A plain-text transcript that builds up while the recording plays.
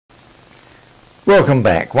Welcome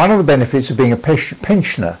back. One of the benefits of being a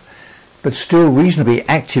pensioner, but still reasonably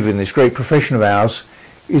active in this great profession of ours,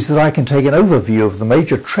 is that I can take an overview of the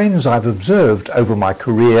major trends I've observed over my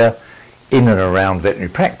career in and around veterinary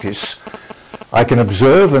practice. I can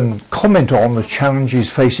observe and comment on the challenges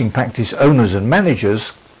facing practice owners and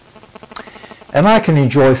managers, and I can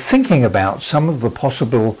enjoy thinking about some of the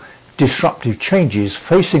possible disruptive changes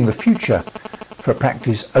facing the future for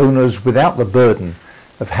practice owners without the burden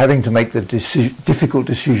of having to make the difficult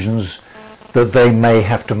decisions that they may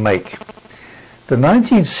have to make. The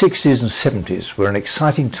 1960s and 70s were an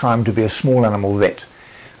exciting time to be a small animal vet.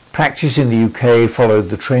 Practice in the UK followed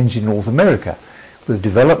the trends in North America, with the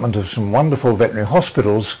development of some wonderful veterinary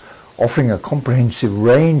hospitals offering a comprehensive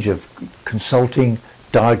range of consulting,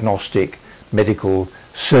 diagnostic, medical,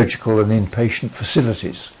 surgical and inpatient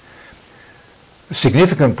facilities. A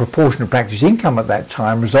significant proportion of practice income at that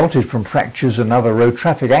time resulted from fractures and other road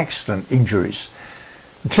traffic accident injuries.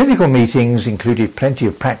 The clinical meetings included plenty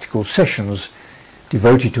of practical sessions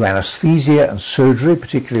devoted to anaesthesia and surgery,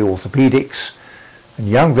 particularly orthopaedics, and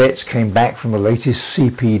young vets came back from the latest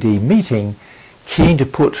CPD meeting keen to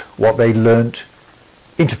put what they learnt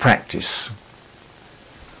into practice.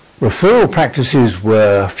 Referral practices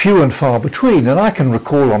were few and far between, and I can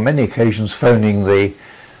recall on many occasions phoning the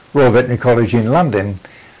Royal Veterinary College in London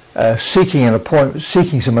seeking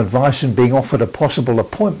some advice and being offered a possible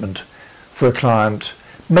appointment for a client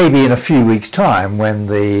maybe in a few weeks' time when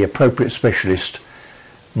the appropriate specialist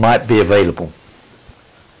might be available.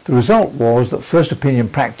 The result was that first opinion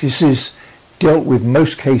practices dealt with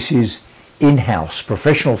most cases in-house.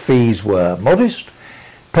 Professional fees were modest,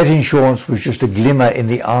 pet insurance was just a glimmer in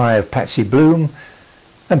the eye of Patsy Bloom,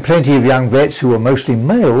 and plenty of young vets who were mostly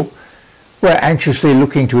male were anxiously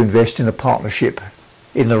looking to invest in a partnership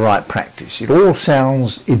in the right practice. It all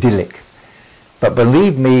sounds idyllic, but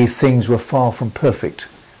believe me, things were far from perfect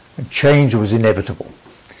and change was inevitable.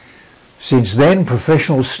 Since then,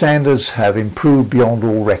 professional standards have improved beyond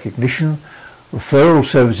all recognition. Referral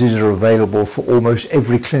services are available for almost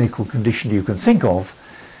every clinical condition you can think of,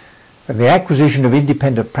 and the acquisition of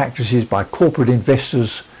independent practices by corporate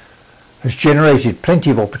investors has generated plenty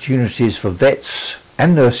of opportunities for vets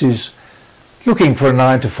and nurses looking for a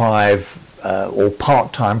 9-to-5 or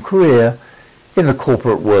part-time career in the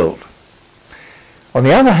corporate world. On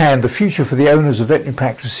the other hand, the future for the owners of veterinary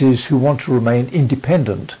practices who want to remain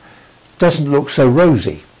independent doesn't look so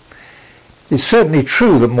rosy. It's certainly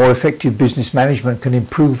true that more effective business management can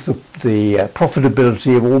improve the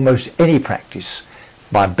profitability of almost any practice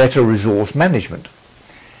by better resource management.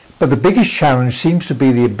 But the biggest challenge seems to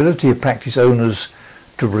be the ability of practice owners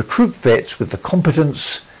to recruit vets with the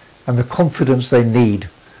competence and the confidence they need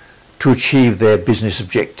to achieve their business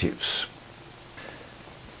objectives.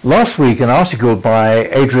 Last week, an article by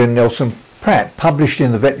Adrian Nelson Pratt, published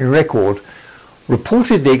in the Veterinary Record,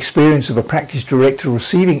 reported the experience of a practice director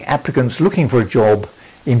receiving applicants looking for a job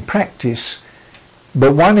in practice,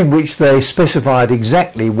 but one in which they specified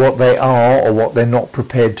exactly what they are or what they're not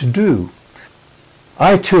prepared to do.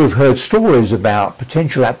 I too have heard stories about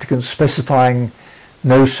potential applicants specifying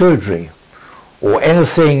no surgery, or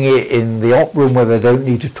anything in the op room where they don't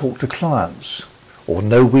need to talk to clients, or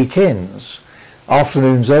no weekends,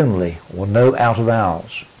 afternoons only, or no out of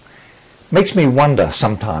hours. Makes me wonder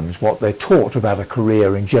sometimes what they're taught about a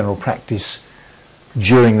career in general practice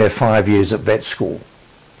during their 5 years at vet school.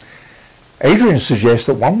 Adrian suggests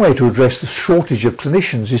that one way to address the shortage of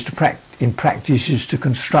clinicians in practice is to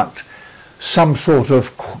construct some sort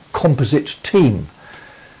of composite team.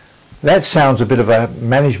 That sounds a bit of a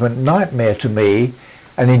management nightmare to me,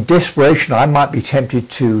 and in desperation I might be tempted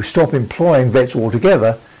to stop employing vets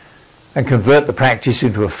altogether and convert the practice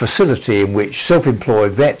into a facility in which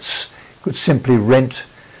self-employed vets could simply rent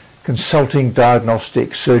consulting,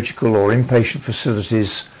 diagnostic, surgical or inpatient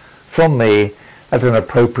facilities from me at an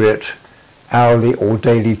appropriate hourly or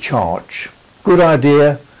daily charge. Good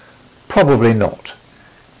idea? Probably not.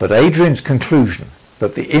 But Adrian's conclusion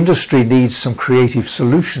that the industry needs some creative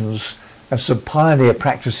solutions and some pioneer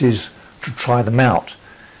practices to try them out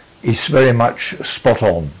is very much spot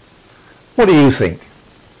on. What do you think?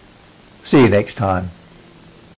 See you next time.